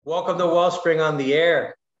Welcome to Wellspring on the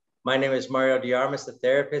Air. My name is Mario Diarmas, the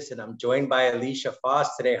therapist, and I'm joined by Alicia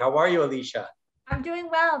Foss today. How are you, Alicia? I'm doing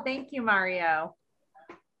well. Thank you, Mario.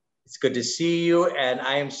 It's good to see you, and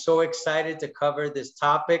I am so excited to cover this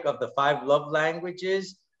topic of the five love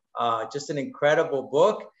languages. Just an incredible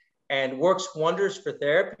book and works wonders for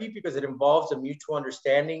therapy because it involves a mutual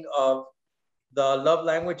understanding of the love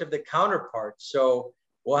language of the counterpart. So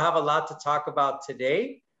we'll have a lot to talk about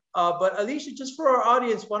today. But Alicia, just for our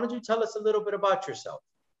audience, why don't you tell us a little bit about yourself?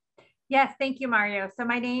 Yes, thank you, Mario. So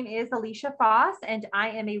my name is Alicia Foss, and I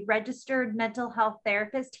am a registered mental health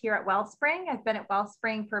therapist here at Wellspring. I've been at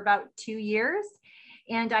Wellspring for about 2 years,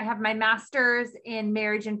 and I have my master's in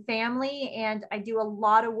marriage and family, and I do a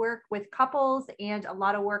lot of work with couples and a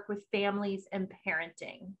lot of work with families and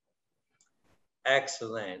parenting.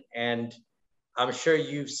 Excellent. And I'm sure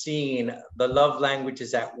you've seen the love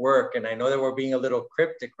languages at work. And I know that we're being a little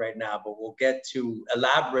cryptic right now, but we'll get to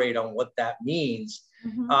elaborate on what that means.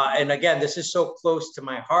 And again, this is so close to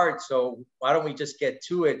my heart. So why don't we just get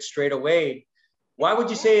to it straight away? Why would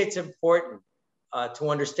you say it's important to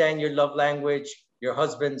understand your love language, your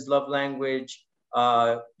husband's love language,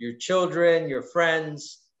 your children, your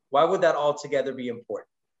friends? Why would that altogether be important?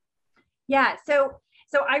 Yeah,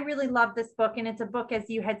 so I really love this book, and it's a book, as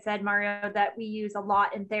you had said, Mario, that we use a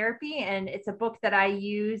lot in therapy, and it's a book that I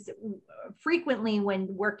use frequently when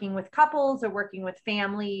working with couples or working with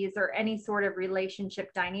families or any sort of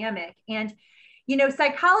relationship dynamic. And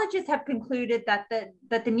psychologists have concluded that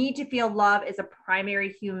the need to feel love is a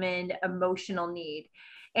primary human emotional need,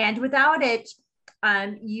 and without it,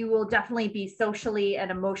 you will definitely be socially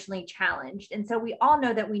and emotionally challenged. And so we all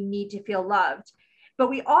know that we need to feel loved. But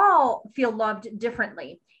we all feel loved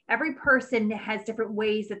differently. Every person has different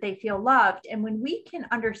ways that they feel loved. And when we can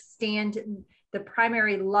understand the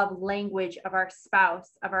primary love language of our spouse,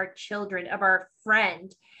 of our children, of our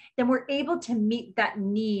friend, then we're able to meet that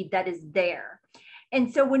need that is there.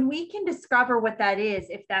 And so when we can discover what that is,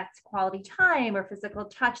 if that's quality time or physical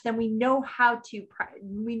touch, then we know how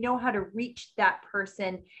to reach that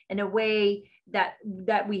person in a way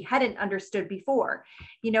that we hadn't understood before.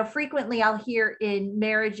 Frequently I'll hear in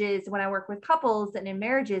marriages when I work with couples and in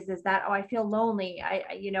marriages is that, oh, I feel lonely.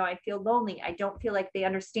 I feel lonely. I don't feel like they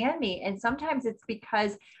understand me. And sometimes it's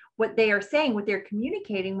because what they are saying, what they're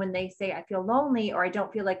communicating when they say, I feel lonely, or I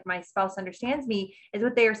don't feel like my spouse understands me, is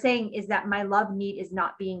what they are saying is that my love need is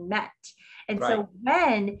not being met. And right. So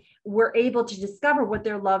when we're able to discover what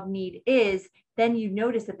their love need is, then you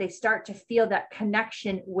notice that they start to feel that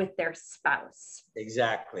connection with their spouse.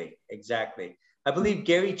 Exactly. I believe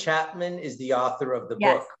Gary Chapman is the author of the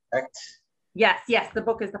book, correct? Yes. The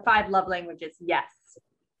book is The 5 Love Languages. Yes.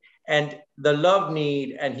 And the love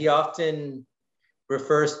need, and he often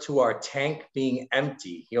refers to our tank being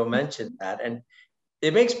empty. He'll mention that. And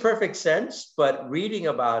it makes perfect sense, but reading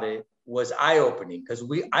about it was eye-opening because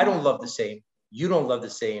I don't love the same. You don't love the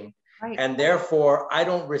same. Right. And therefore, I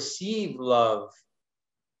don't receive love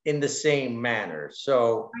in the same manner.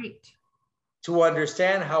 So right. To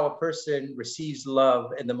understand how a person receives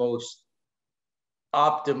love in the most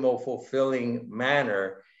optimal, fulfilling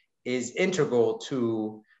manner is integral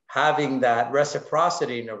to having that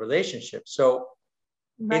reciprocity in a relationship. So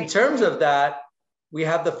right. In terms of that, we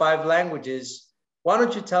have the 5 languages. Why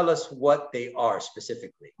don't you tell us what they are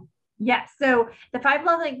specifically? Yes. So the 5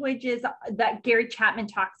 love languages that Gary Chapman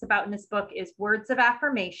talks about in this book is words of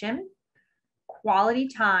affirmation, quality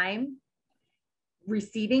time,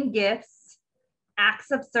 receiving gifts, acts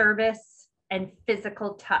of service, and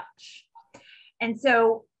physical touch. And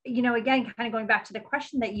so, again, kind of going back to the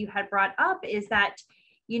question that you had brought up is that,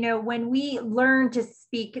 when we learn to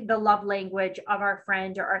speak the love language of our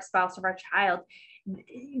friend or our spouse or our child,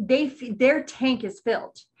 their tank is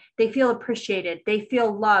filled. They feel appreciated. They feel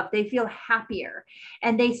loved. They feel happier,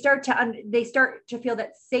 and they start to feel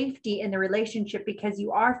that safety in the relationship because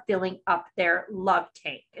you are filling up their love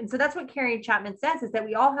tank. And so that's what Gary Chapman says, is that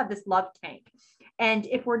we all have this love tank, and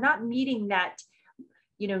if we're not meeting that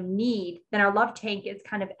need, then our love tank is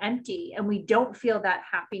kind of empty, and we don't feel that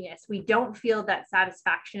happiness. We don't feel that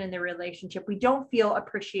satisfaction in the relationship. We don't feel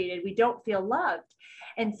appreciated. We don't feel loved.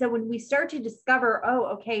 And so when we start to discover,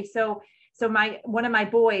 oh, okay, so one of my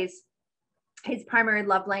boys, his primary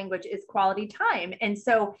love language is quality time. And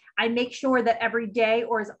so I make sure that every day,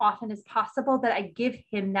 or as often as possible, that I give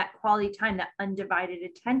him that quality time, that undivided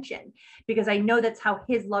attention, because I know that's how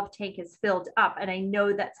his love tank is filled up. And I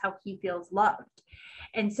know that's how he feels loved.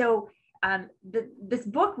 And so this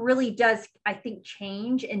book really does, I think,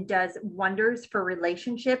 change and does wonders for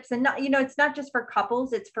relationships. And not, it's not just for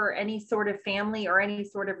couples, it's for any sort of family or any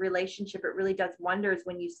sort of relationship. It really does wonders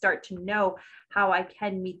when you start to know how I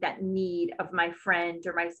can meet that need of my friend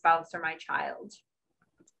or my spouse or my child.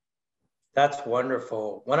 That's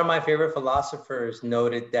wonderful. One of my favorite philosophers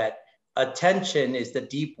noted that attention is the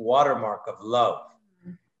deep watermark of love,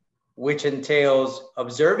 which entails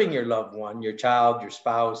observing your loved one, your child, your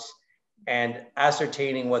spouse, and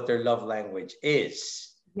ascertaining what their love language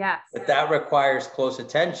is. Yes. But that requires close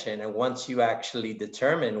attention. And once you actually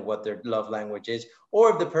determine what their love language is,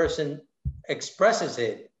 or if the person expresses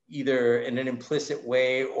it either in an implicit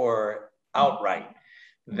way or outright,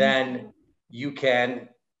 then you can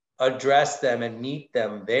address them and meet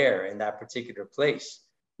them there in that particular place.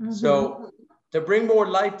 So to bring more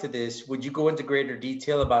light to this, would you go into greater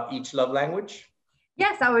detail about each love language?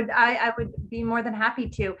 Yes, I would be more than happy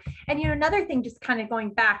to. And, another thing, just kind of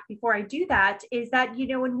going back before I do that, is that,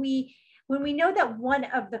 when we know that one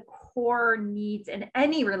of the core needs in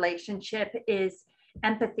any relationship is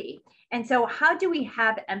empathy. And so how do we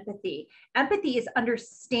have empathy? Empathy is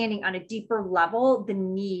understanding on a deeper level the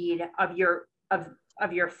need of your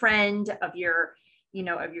friend, of your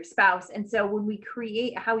spouse. And so when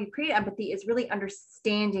how we create empathy is really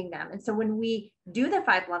understanding them. And so when we do the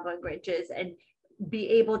 5 love languages and be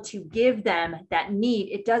able to give them that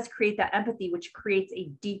need, it does create that empathy, which creates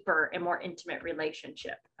a deeper and more intimate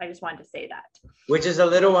relationship. I just wanted to say that. Which is a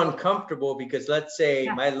little uncomfortable because let's say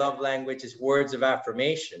my love language is words of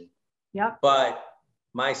affirmation. Yeah. But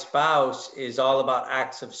my spouse is all about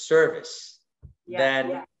acts of service.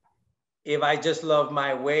 Then if I just love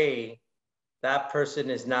my way, that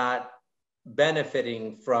person is not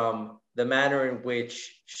benefiting from the manner in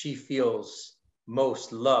which she feels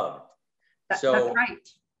most loved. That's right.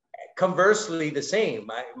 Conversely, the same.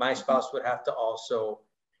 My spouse would have to also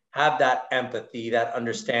have that empathy, that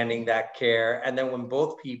understanding, that care. And then when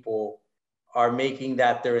both people are making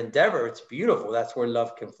that their endeavor, it's beautiful. That's where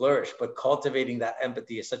love can flourish. But cultivating that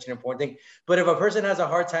empathy is such an important thing. But if a person has a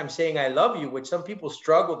hard time saying I love you, which some people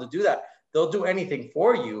struggle to do that, they'll do anything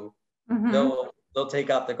for you. They'll take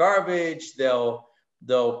out the garbage.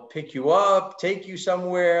 They'll pick you up, take you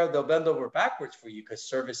somewhere. They'll bend over backwards for you because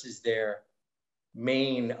service is their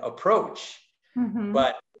main approach.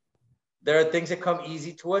 But there are things that come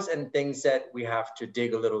easy to us and things that we have to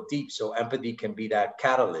dig a little deep. So empathy can be that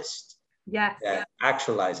catalyst that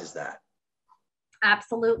actualizes that.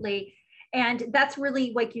 Absolutely. And that's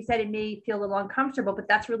really, like you said, it may feel a little uncomfortable, but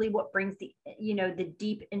that's really what brings the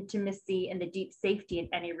deep intimacy and the deep safety in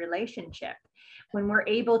any relationship. When we're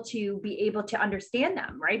able to understand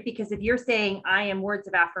them, right? Because if you're saying I am words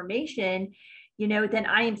of affirmation, then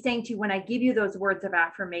I am saying to you, when I give you those words of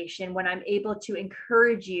affirmation, when I'm able to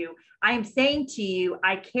encourage you, I am saying to you,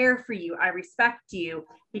 I care for you, I respect you,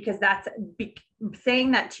 because that's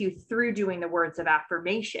saying that to you through doing the words of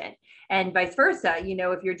affirmation. And vice versa,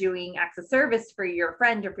 if you're doing acts of service for your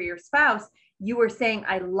friend or for your spouse, you are saying,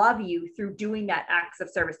 I love you through doing that acts of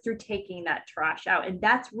service, through taking that trash out. And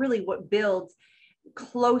that's really what builds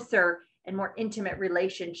closer and more intimate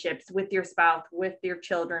relationships with your spouse, with your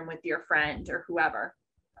children, with your friend or whoever.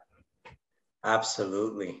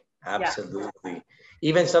 Absolutely.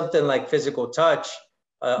 Even something like physical touch,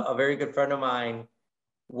 a very good friend of mine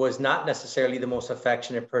was not necessarily the most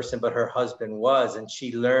affectionate person, but her husband was, and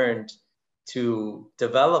she learned to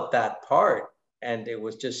develop that part. And it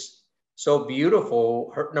was just so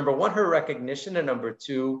beautiful. Number one, her recognition, and number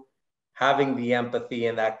two, having the empathy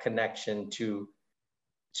and that connection to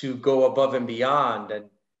go above and beyond. And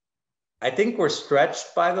I think we're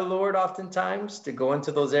stretched by the Lord oftentimes to go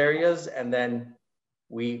into those areas, and then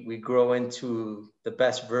we grow into the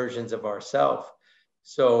best versions of ourselves.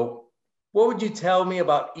 So what would you tell me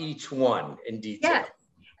about each one in detail?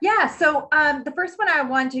 Yeah. So the first one I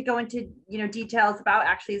wanted to go into, details about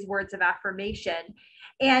actually is words of affirmation.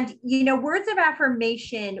 And, words of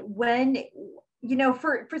affirmation, when,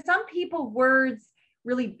 for some people, words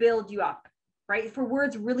really build you up, right? For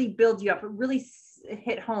words really build you up, really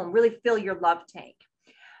hit home, really fill your love tank.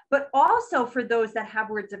 But also for those that have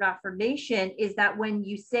words of affirmation is that when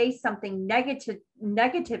you say something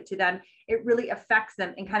negative to them, it really affects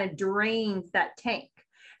them and kind of drains that tank.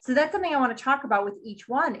 So that's something I want to talk about with each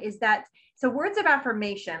one is that, so words of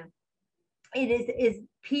affirmation, it is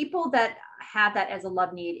people that have that as a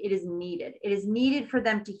love need. It is needed. It is needed for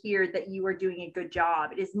them to hear that you are doing a good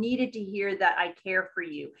job. It is needed to hear that I care for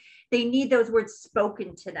you. They need those words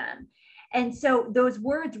spoken to them. And so those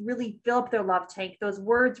words really fill up their love tank. Those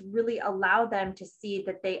words really allow them to see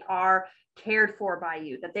that they are cared for by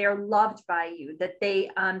you, that they are loved by you, that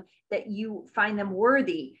that you find them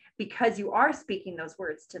worthy because you are speaking those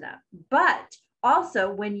words to them. But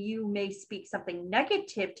also, when you may speak something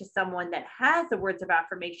negative to someone that has the words of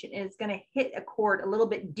affirmation, and it's going to hit a chord a little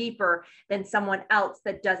bit deeper than someone else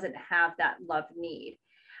that doesn't have that love need.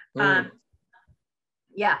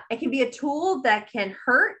 Yeah, it can be a tool that can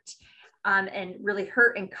hurt and really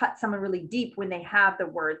hurt and cut someone really deep when they have the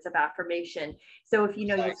words of affirmation. So if, you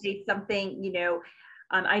say something,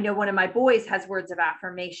 I know one of my boys has words of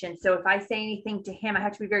affirmation. So if I say anything to him, I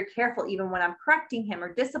have to be very careful, even when I'm correcting him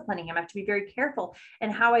or disciplining him, I have to be very careful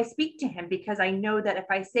in how I speak to him, because I know that if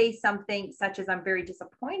I say something such as "I'm very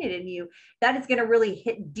disappointed in you," that is going to really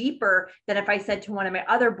hit deeper than if I said to one of my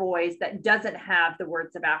other boys that doesn't have the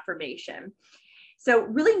words of affirmation. So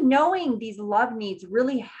really knowing these love needs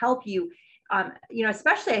really help you,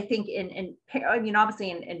 especially I think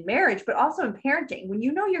obviously in marriage, but also in parenting, when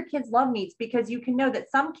you know your kids' love needs, because you can know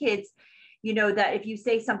that some kids, that if you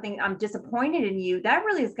say something, "I'm disappointed in you," that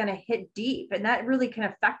really is going to hit deep, and that really can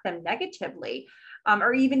affect them negatively.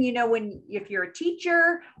 Or even, if you're a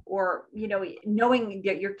teacher, or, knowing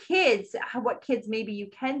that your kids, what kids maybe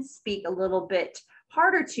you can speak a little bit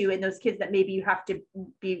harder to, and those kids that maybe you have to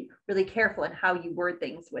be really careful in how you word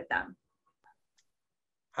things with them.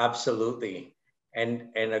 Absolutely. And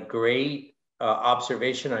a great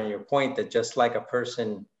observation on your point, that just like a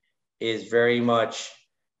person is very much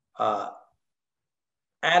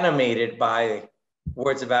animated by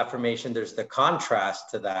words of affirmation, there's the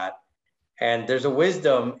contrast to that. And there's a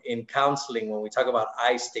wisdom in counseling when we talk about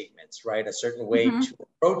I statements, right? A certain way to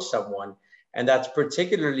approach someone. And that's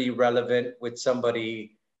particularly relevant with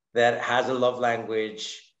somebody that has a love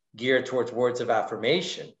language geared towards words of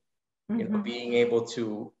affirmation. Being able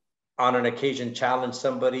to, on an occasion, challenge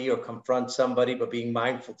somebody or confront somebody, but being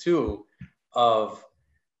mindful too of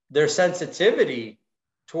their sensitivity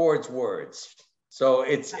towards words. So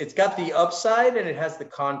it's got the upside and it has the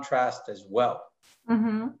contrast as well.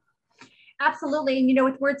 Absolutely. And,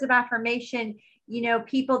 with words of affirmation,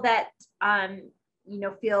 people that,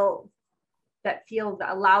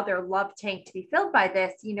 allow their love tank to be filled by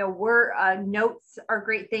this, notes are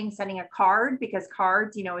great things. Sending a card, because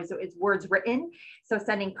cards, is words written. So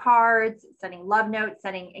sending cards, sending love notes,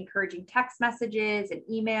 sending encouraging text messages and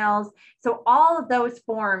emails. So all of those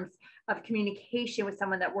forms of communication with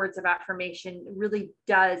someone, that words of affirmation really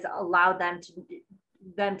does allow them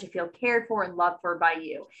to feel cared for and loved for by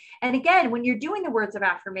you. And again, when you're doing the words of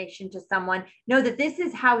affirmation to someone, know that this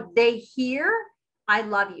is how they hear "I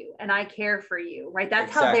love you" and "I care for you," right?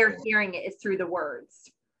 That's exactly how they're hearing it, is through the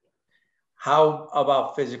words. How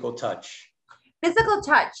about physical touch? Physical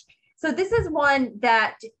touch. So this is one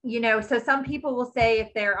that, so some people will say,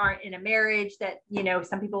 if they aren't in a marriage, that,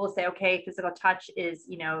 some people will say, okay, physical touch is,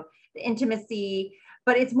 the intimacy,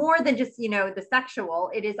 but it's more than just, the sexual.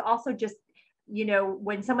 It is also just,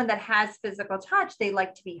 when someone that has physical touch, they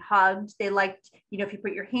like to be hugged. They like, if you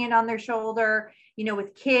put your hand on their shoulder,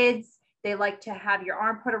 with kids, they like to have your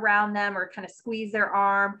arm put around them or kind of squeeze their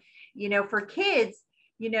arm. For kids,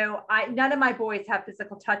 none of my boys have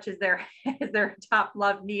physical touch as their top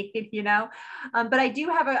love need, but I do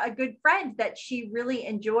have a good friend that she really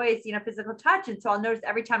enjoys, physical touch. And so I'll notice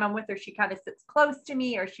every time I'm with her, she kind of sits close to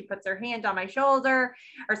me, or she puts her hand on my shoulder,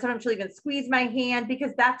 or sometimes she'll even squeeze my hand,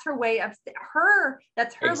 because that's her way of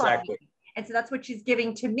that's her love need. And so that's what she's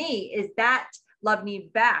giving to me, is that love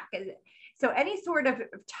need back. So any sort of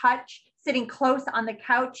touch, sitting close on the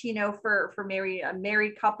couch, for a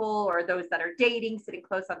married couple, or those that are dating, sitting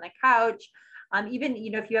close on the couch. Even,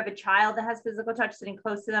 if you have a child that has physical touch, sitting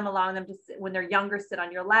close to them, allowing them to, when they're younger, sit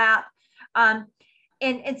on your lap. And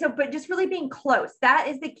so, but just really being close, that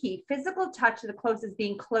is the key. Physical touch, the closest,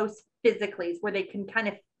 being close physically, is where they can kind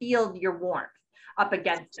of feel your warmth up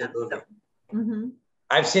against them. So,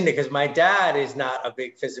 I've seen it, because my dad is not a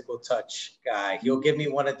big physical touch guy. He'll give me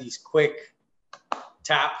one of these quick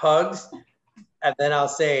tap hugs, and then I'll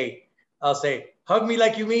say, "Hug me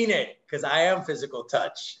like you mean it," because I am physical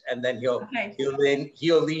touch. And then he'll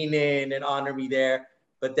lean in and honor me there.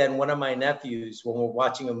 But then one of my nephews, when we're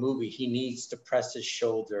watching a movie, he needs to press his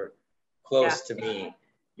shoulder close to me,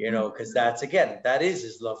 because that is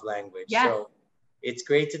his love language. Yes. So it's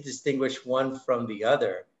great to distinguish one from the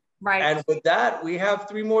other. Right. And with that, we have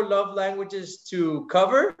 3 more love languages to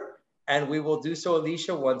cover, and we will do so,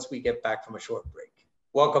 Alicia, once we get back from a short break.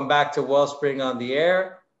 Welcome back to Wellspring on the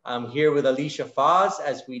Air. I'm here with Alicia Foz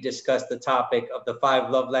as we discuss the topic of the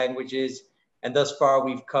 5 love languages. And thus far,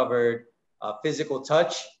 we've covered physical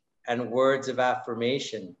touch and words of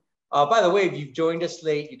affirmation. By the way, if you've joined us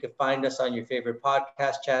late, you can find us on your favorite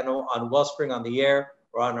podcast channel on Wellspring on the Air,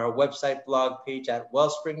 or on our website blog page at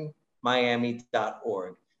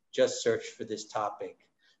wellspringmiami.org. Just search for this topic.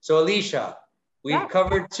 So Alicia, we've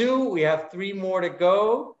covered 2. We have 3 more to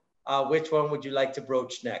go. Which one would you like to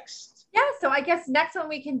broach next? Yeah, so I guess next one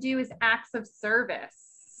we can do is acts of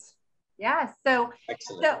service. Yeah, so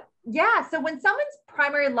excellent. So when someone's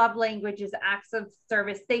primary love language is acts of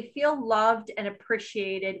service, they feel loved and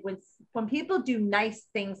appreciated when people do nice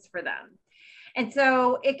things for them. And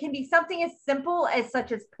so it can be something as simple as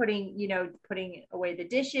such as putting away the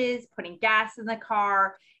dishes, putting gas in the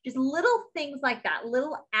car, just little things like that,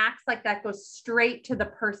 little acts like that go straight to the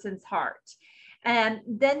person's heart. And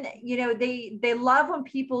then, they love when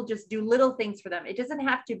people just do little things for them. It doesn't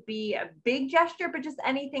have to be a big gesture, but just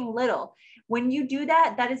anything little. When you do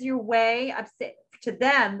that, that is your way of to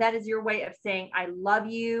them, that is your way of saying, I love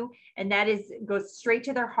you. And that goes straight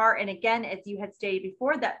to their heart. And again, as you had stated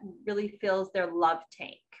before, that really fills their love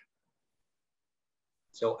tank.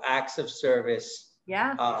 So acts of service,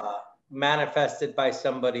 manifested by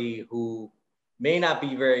somebody who may not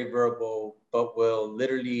be very verbal, but will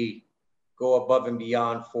literally go above and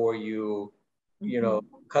beyond for you,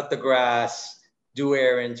 cut the grass, do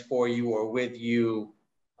errands for you or with you,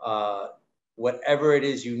 whatever it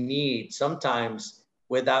is you need, sometimes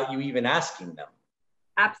without you even asking them.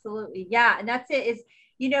 Absolutely. Yeah. And that's it is,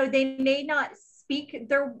 they may not speak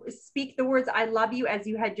the words, I love you, as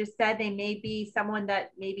you had just said. They may be someone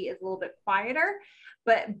that maybe is a little bit quieter,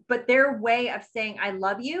 but their way of saying, I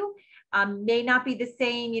love you, may not be the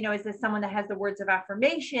same, as someone that has the words of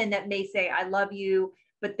affirmation that may say, I love you,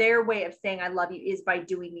 but their way of saying, I love you is by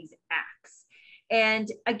doing these acts. And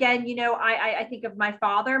again, I think of my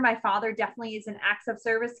father. My father definitely is an acts of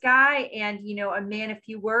service guy and, a man of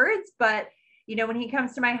few words, but when he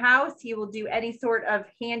comes to my house, he will do any sort of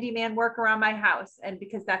handyman work around my house. And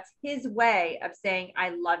because that's his way of saying, I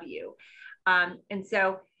love you. And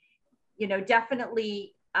so,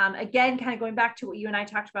 definitely, again, kind of going back to what you and I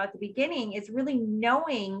talked about at the beginning, is really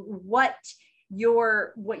knowing what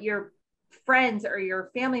your friends or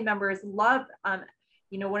your family members love,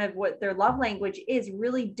 one of what their love language is,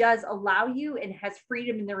 really does allow you and has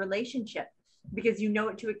freedom in the relationship, because you know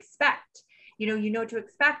what to expect. You know to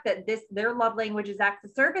expect that their love language is acts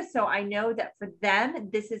of service. So I know that for them,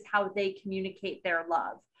 this is how they communicate their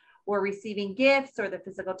love, or receiving gifts or the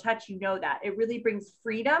physical touch. That it really brings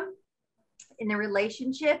freedom in the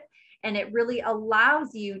relationship. And it really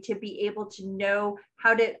allows you to be able to know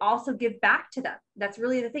how to also give back to them. That's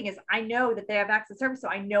really the thing, is I know that they have acts of service, so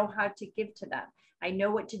I know how to give to them. I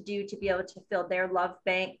know what to do to be able to fill their love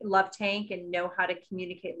tank, and know how to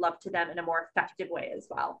communicate love to them in a more effective way as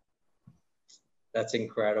well. That's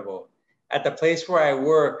incredible. At the place where I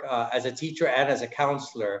work, as a teacher and as a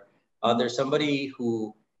counselor, there's somebody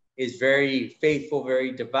who is very faithful,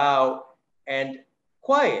 very devout, and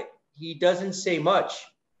quiet. He doesn't say much,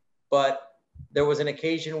 but there was an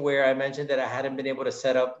occasion where I mentioned that I hadn't been able to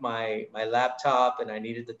set up my laptop and I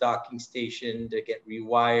needed the docking station to get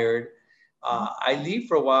rewired. I leave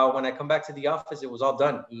for a while. When I come back to the office, it was all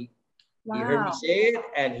done. He heard me say it,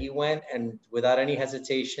 and he went and without any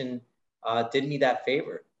hesitation did me that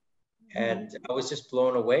favor. And I was just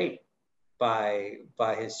blown away by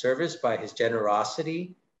his service, by his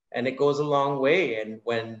generosity, and it goes a long way. And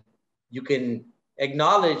when you can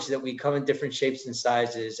acknowledge that we come in different shapes and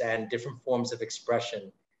sizes and different forms of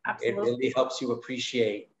expression, Absolutely. It really helps you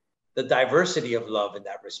appreciate the diversity of love in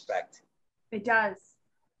that respect. It does.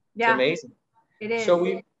 Yeah. It's amazing. It is.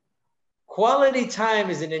 So quality time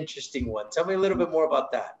is an interesting one. Tell me a little bit more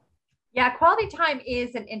about that. Yeah, quality time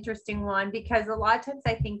is an interesting one, because a lot of times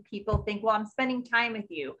I think people think, well, I'm spending time with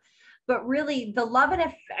you. But really, the love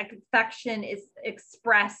and affection is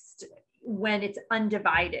expressed when it's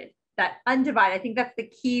undivided. That undivided, I think that's the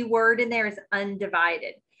key word in there, is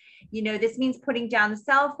undivided. This means putting down the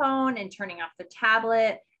cell phone and turning off the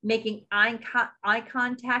tablet, making eye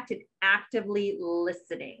contact, and actively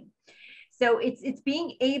listening. So it's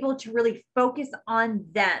being able to really focus on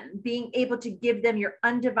them, being able to give them your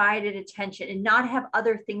undivided attention and not have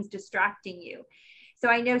other things distracting you. So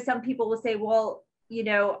I know some people will say, well,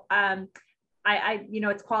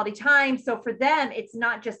 it's quality time. So for them, it's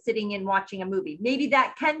not just sitting and watching a movie. Maybe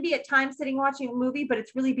that can be at times sitting watching a movie, but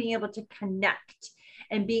it's really being able to connect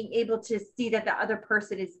and being able to see that the other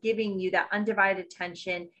person is giving you that undivided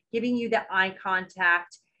attention, giving you that eye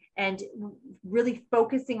contact, and really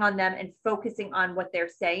focusing on them and focusing on what they're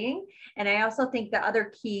saying. And I also think the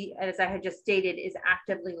other key, as I had just stated, is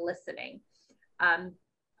actively listening.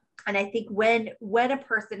 And I think when a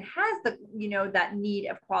person has the, you know, that need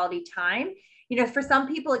of quality time, you know, for some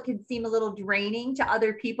people it can seem a little draining. To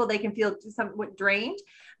other people they can feel somewhat drained,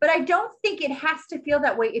 but I don't think it has to feel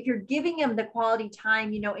that way if you're giving them the quality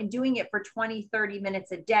time, you know, and doing it for 20-30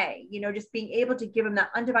 minutes a day, you know, just being able to give them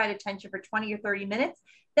that undivided attention for 20 or 30 minutes,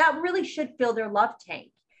 that really should fill their love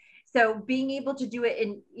tank. So being able to do it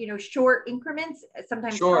in, you know, short increments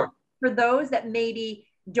sometimes Sure. helps for those that maybe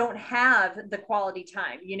don't have the quality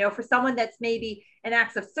time. You know, for someone that's maybe an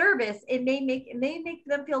acts of service, it may make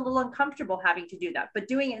them feel a little uncomfortable having to do that. But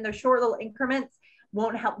doing it in those short little increments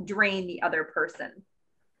won't help drain the other person.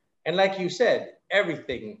 And like you said,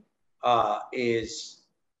 everything is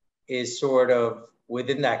sort of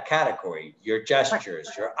within that category. Your gestures,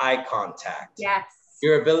 your eye contact, yes,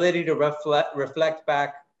 your ability to reflect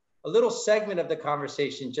back a little segment of the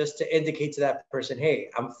conversation just to indicate to that person,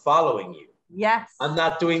 hey, I'm following you. Yes. I'm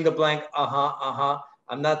not doing the blank,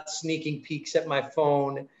 I'm not sneaking peeks at my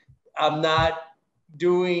phone. I'm not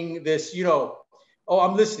doing this, you know, oh,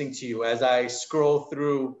 I'm listening to you as I scroll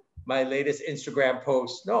through my latest Instagram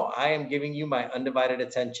post. No, I am giving you my undivided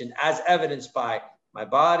attention as evidenced by my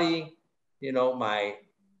body, you know, my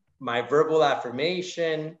verbal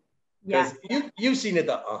affirmation. Because you've seen it,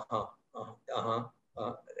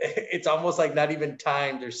 it's almost like not even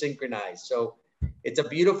timed or synchronized. So it's a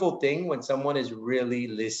beautiful thing when someone is really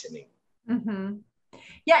listening. Mm-hmm.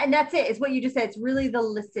 Yeah, and that's it. It's what you just said. It's really the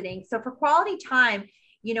listening. So for quality time,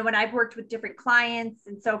 you know, when I've worked with different clients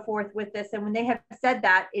and so forth with this, and when they have said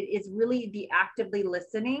that, it is really the actively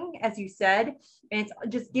listening, as you said, and it's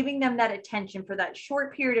just giving them that attention for that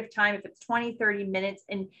short period of time, if it's 20-30 minutes,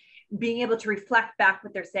 and being able to reflect back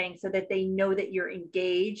what they're saying so that they know that you're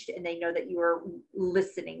engaged and they know that you are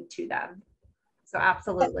listening to them. So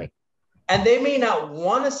absolutely. And they may not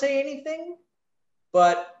want to say anything,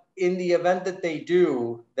 but in the event that they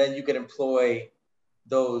do, then you can employ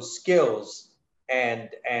those skills and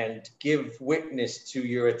give witness to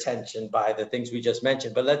your attention by the things we just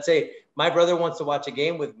mentioned. But let's say my brother wants to watch a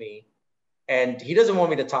game with me and he doesn't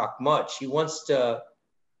want me to talk much. He wants to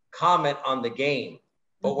comment on the game.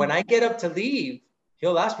 But when I get up to leave,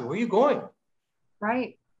 he'll ask me, where are you going?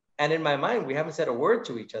 Right. And in my mind, we haven't said a word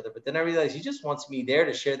to each other, but then I realized he just wants me there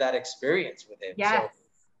to share that experience with him. Yes. So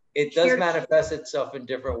it does manifest itself in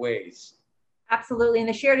different ways. Absolutely. And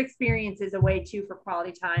the shared experience is a way too for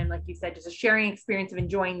quality time. Like you said, just a sharing experience of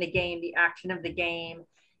enjoying the game, the action of the game.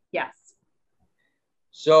 Yes.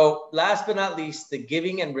 So last but not least, the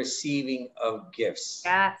giving and receiving of gifts.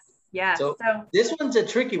 Yes. Yes. So this one's a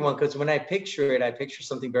tricky one because when I picture it, I picture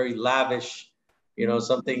something very lavish, you know,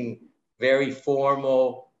 something very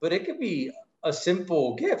formal, but it could be a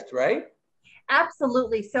simple gift, right?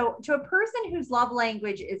 Absolutely. So to a person whose love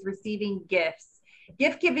language is receiving gifts,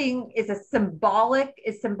 gift giving is symbolic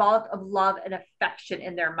of love and affection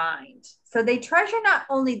in their mind. So they treasure not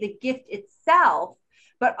only the gift itself,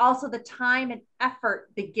 but also the time and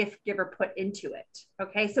effort the gift giver put into it.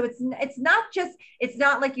 Okay. So it's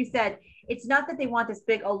not like you said, it's not that they want this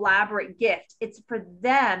big elaborate gift. It's for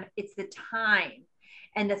them, it's the time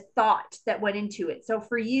and the thought that went into it. So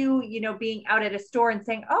for you, you know, being out at a store and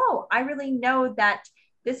saying, oh, I really know that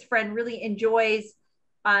this friend really enjoys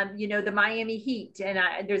you know, the Miami Heat,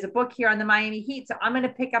 and there's a book here on the Miami Heat, so I'm going to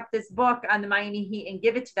pick up this book on the Miami Heat and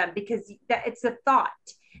give it to them, because it's the thought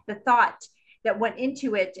that went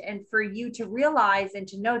into it, and for you to realize and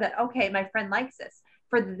to know that, okay, my friend likes this.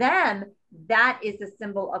 For them, that is a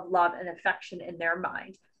symbol of love and affection in their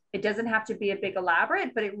mind. It doesn't have to be a big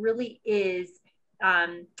elaborate, but it really is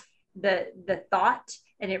the thought,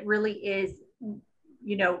 and it really is,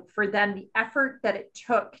 you know, for them, the effort that it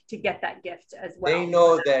took to get that gift as well. They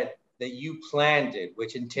know that you planned it,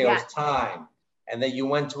 which entails time, and that you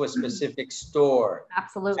went to a specific store.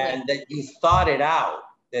 Absolutely. And that you thought it out,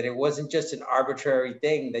 that it wasn't just an arbitrary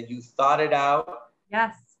thing, that you thought it out.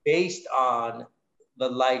 Yes. Based on the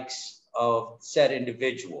likes of said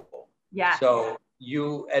individual. Yeah. So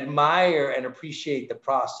you admire and appreciate the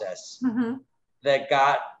process that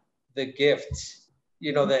got the gift,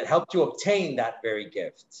 you know, that helped you obtain that very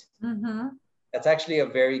gift. That's actually a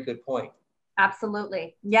very good point.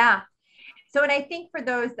 Absolutely. Yeah. So, and I think for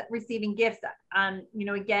those that receiving gifts, you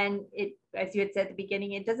know, again, it, as you had said at the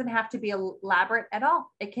beginning, it doesn't have to be elaborate at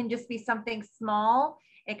all. It can just be something small.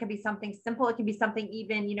 It can be something simple. It can be something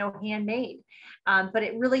even, you know, handmade. But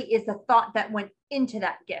it really is the thought that went into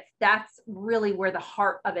that gift. That's really where the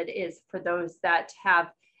heart of it is for those that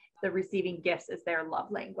have the receiving gifts as their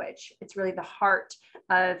love language. It's really the heart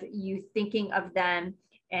of you thinking of them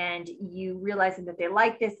and you realizing that they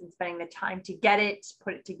like this and spending the time to get it,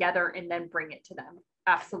 put it together, and then bring it to them.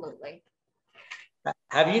 Absolutely.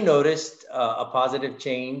 Have you noticed a positive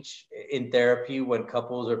change in therapy when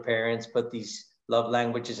couples or parents put these love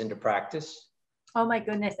languages into practice? Oh my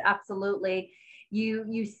goodness, absolutely.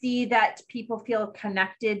 You see that people feel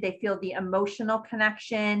connected, they feel the emotional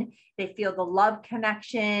connection, they feel the love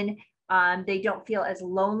connection. They don't feel as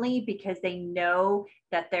lonely because they know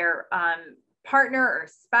that their partner or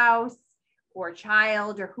spouse or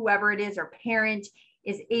child or whoever it is or parent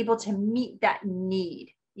is able to meet that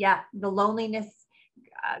need. Yeah, the loneliness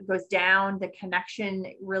goes down, the connection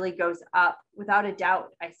really goes up. Without a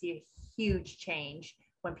doubt, I see a huge change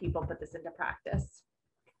when people put this into practice.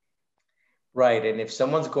 Right. And if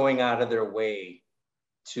someone's going out of their way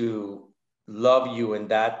to love you in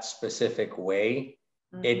that specific way,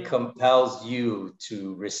 it compels you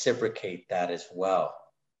to reciprocate that as well.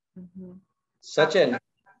 Such an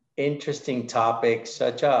interesting topic,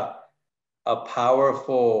 such a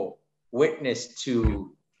powerful witness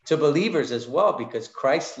to believers as well, because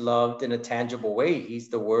Christ loved in a tangible way. He's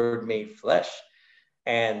the Word made flesh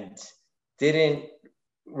and didn't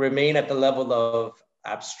remain at the level of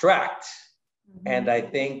abstract. And I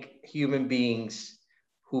think human beings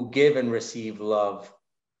who give and receive love,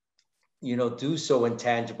 do so in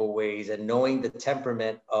tangible ways, and knowing the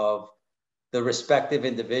temperament of the respective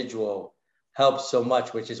individual helps so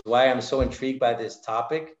much, which is why I'm so intrigued by this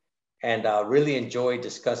topic and really enjoyed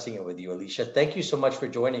discussing it with you, Alicia. Thank you so much for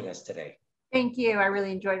joining us today. Thank you. I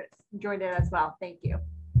really enjoyed it as well. Thank you.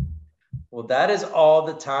 Well, that is all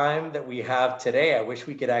the time that we have today. I wish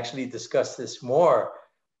we could actually discuss this more.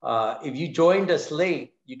 If you joined us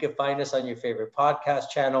late, you can find us on your favorite podcast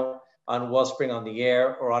channel, on Wellspring on the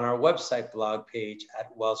Air, or on our website blog page at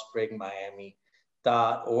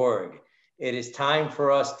wellspringmiami.org. It is time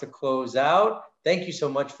for us to close out. Thank you so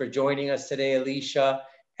much for joining us today, Alicia.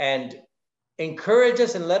 And encourage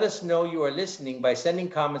us and let us know you are listening by sending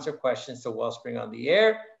comments or questions to Wellspring on the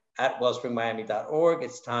Air at wellspringmiami.org.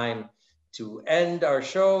 It's time to end our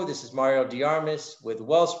show. This is Mario Diarmas with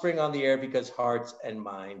Wellspring on the Air, because hearts and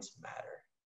minds matter.